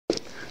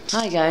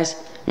Hi guys,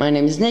 my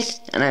name is Nick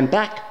and I'm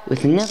back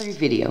with another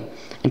video,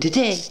 and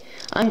today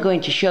I'm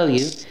going to show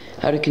you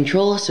how to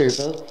control a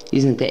servo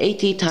using the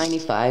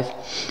Attiny5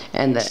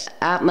 and the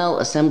Atmel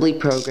assembly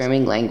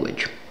programming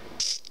language.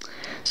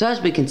 So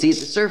as we can see,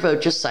 the servo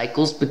just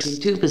cycles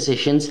between two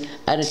positions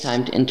at a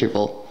timed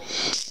interval.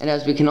 And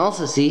as we can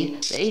also see,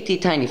 the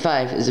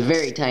Attiny5 is a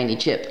very tiny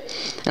chip.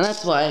 And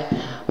that's why,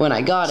 when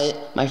I got it,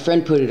 my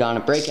friend put it on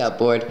a breakout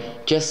board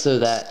just so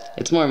that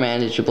it's more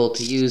manageable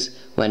to use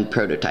when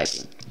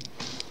prototyping.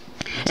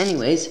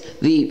 Anyways,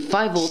 the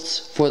 5 volts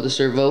for the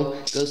servo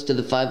goes to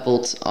the 5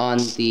 volts on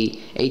the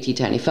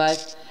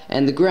Attiny5,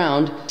 and the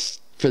ground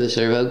for the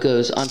servo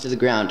goes onto the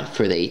ground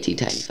for the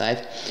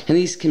Attiny5, and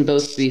these can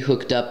both be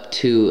hooked up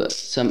to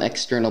some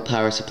external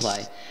power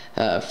supply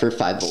for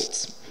 5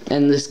 volts.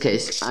 In this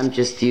case, I'm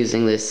just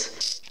using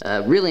this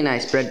really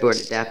nice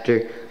breadboard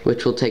adapter,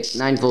 which will take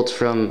 9 volts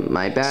from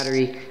my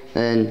battery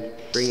and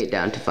bring it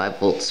down to 5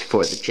 volts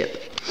for the chip.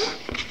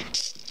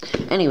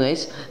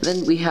 Anyways,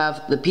 then we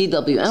have the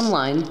PWM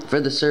line for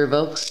the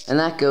servo, and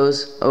that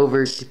goes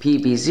over to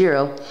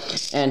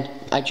PB0, and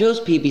I chose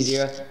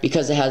PB0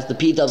 because it has the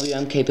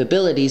PWM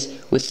capabilities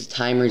with the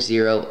timer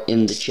 0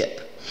 in the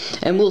chip.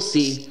 And we'll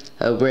see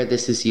where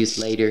this is used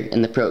later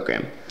in the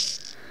program.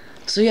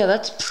 So yeah,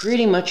 that's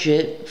pretty much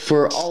it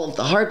for all of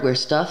the hardware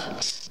stuff.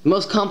 The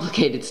most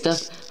complicated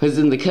stuff was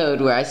in the code,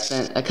 where I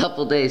spent a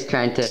couple days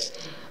trying to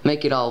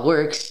make it all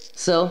work.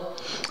 So,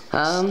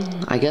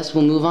 I guess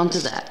we'll move on to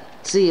that.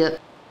 See ya.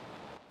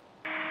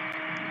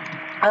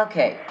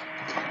 Okay,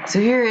 so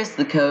here is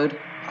the code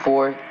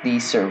for the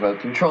servo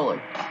controller.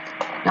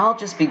 Now I'll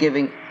just be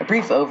giving a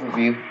brief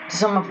overview to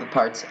some of the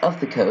parts of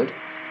the code,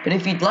 but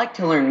if you'd like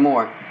to learn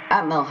more,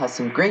 Atmel has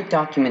some great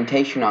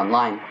documentation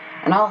online,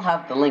 and I'll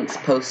have the links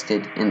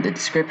posted in the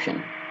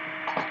description.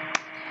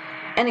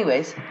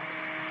 Anyways,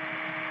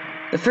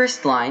 the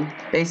first line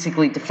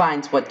basically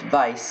defines what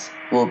device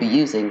we'll be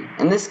using.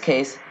 In this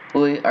case,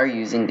 we are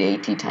using the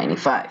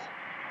Attiny5.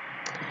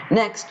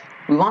 Next,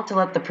 we want to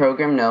let the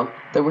program know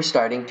that we're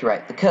starting to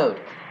write the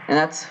code, and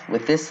that's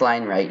with this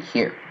line right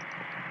here.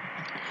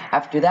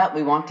 After that,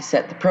 we want to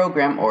set the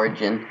program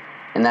origin,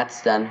 and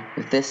that's done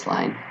with this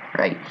line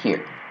right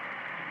here.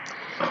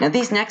 Now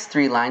these next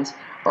 3 lines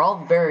are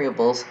all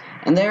variables,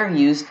 and they are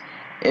used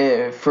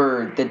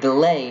for the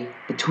delay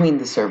between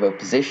the servo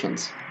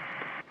positions.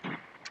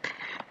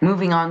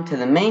 Moving on to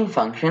the main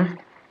function,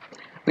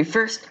 we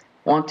first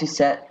want to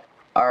set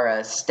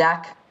our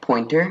stack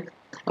pointer,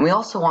 and we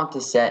also want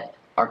to set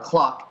our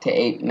clock to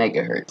 8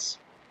 megahertz.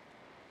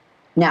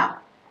 Now,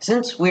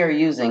 since we are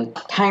using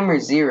timer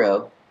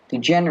 0 to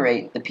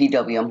generate the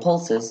PWM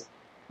pulses,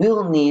 we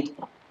will need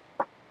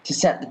to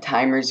set the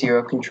timer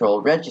 0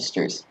 control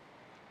registers.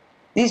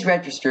 These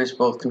registers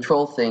will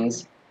control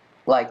things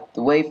like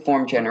the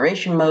waveform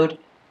generation mode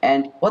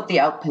and what the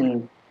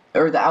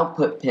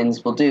output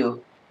pins will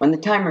do when the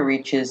timer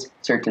reaches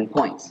certain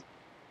points.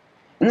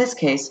 In this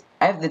case,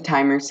 I have the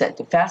timer set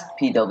to fast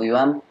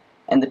PWM,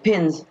 and the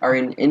pins are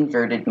in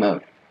inverted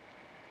mode.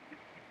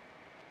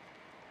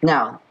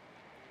 Now,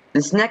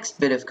 this next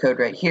bit of code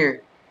right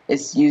here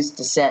is used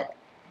to set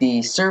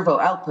the servo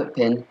output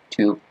pin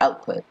to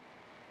output.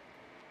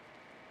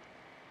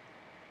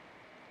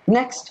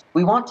 Next,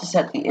 we want to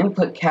set the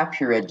input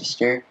capture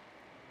register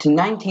to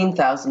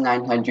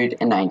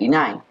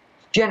 19,999 to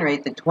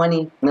generate the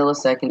 20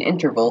 millisecond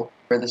interval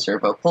for the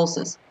servo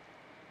pulses.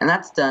 And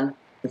that's done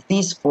with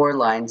these 4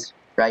 lines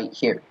right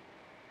here.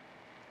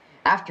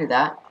 After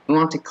that, we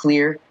want to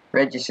clear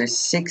registers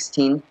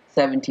 16,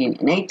 17,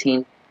 and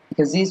 18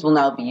 because these will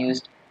now be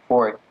used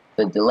for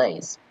the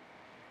delays.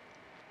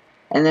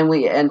 And then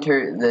we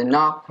enter the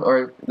NOP,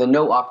 or the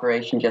no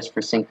operation, just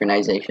for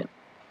synchronization.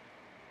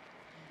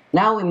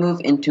 Now we move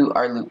into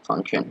our loop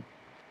function.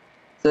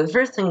 So the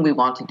first thing we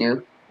want to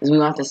do is we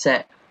want to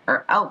set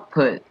our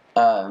output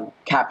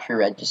capture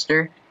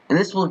register, and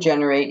this will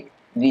generate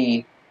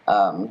the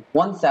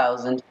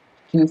 1,000 to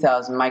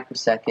 2,000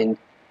 microsecond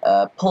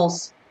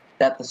pulse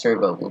that the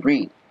servo will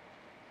read.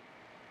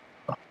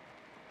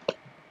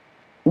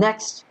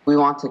 Next, we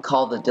want to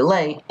call the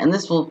delay, and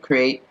this will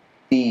create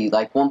the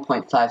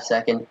 1.5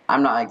 second,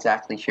 I'm not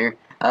exactly sure,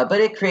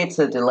 but it creates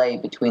a delay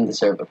between the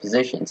servo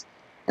positions.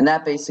 And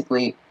that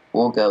basically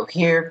will go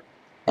here,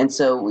 and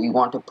so we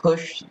want to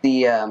push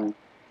the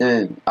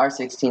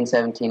R16,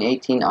 17,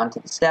 18 onto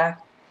the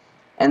stack,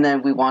 and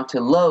then we want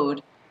to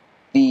load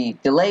the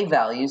delay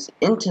values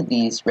into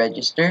these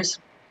registers,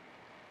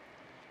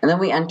 and then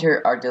we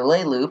enter our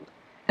delay loop,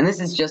 and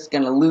this is just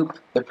going to loop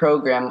the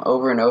program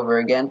over and over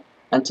again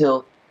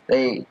until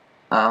they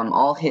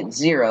all hit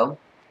 0,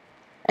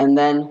 and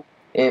then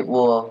it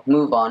will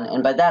move on,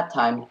 and by that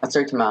time, a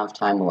certain amount of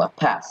time will have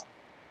passed.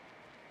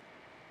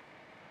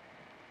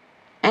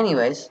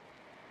 Anyways,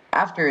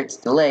 after it's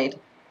delayed,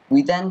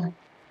 we then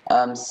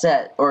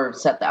set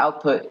the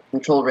output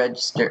control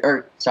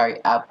register,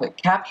 output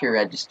capture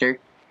register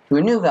to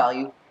a new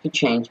value to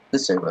change the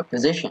servo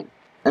position.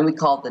 Then we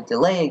call the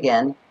delay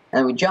again,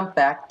 and we jump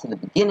back to the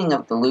beginning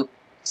of the loop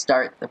to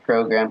start the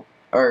program,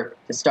 or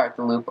to start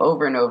the loop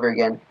over and over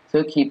again, so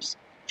it keeps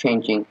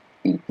changing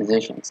the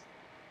positions.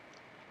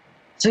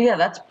 So yeah,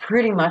 that's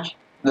pretty much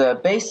the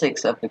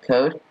basics of the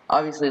code.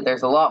 Obviously,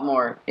 there's a lot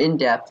more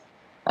in-depth,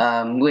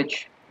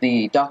 which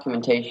the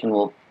documentation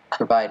will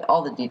provide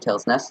all the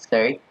details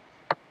necessary.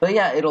 But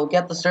yeah, it'll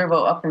get the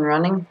servo up and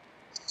running,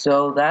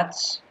 so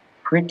that's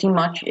pretty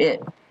much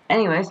it.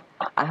 Anyways,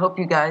 I hope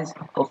you guys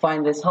will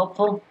find this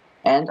helpful,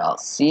 and I'll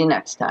see you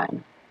next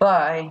time.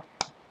 Bye!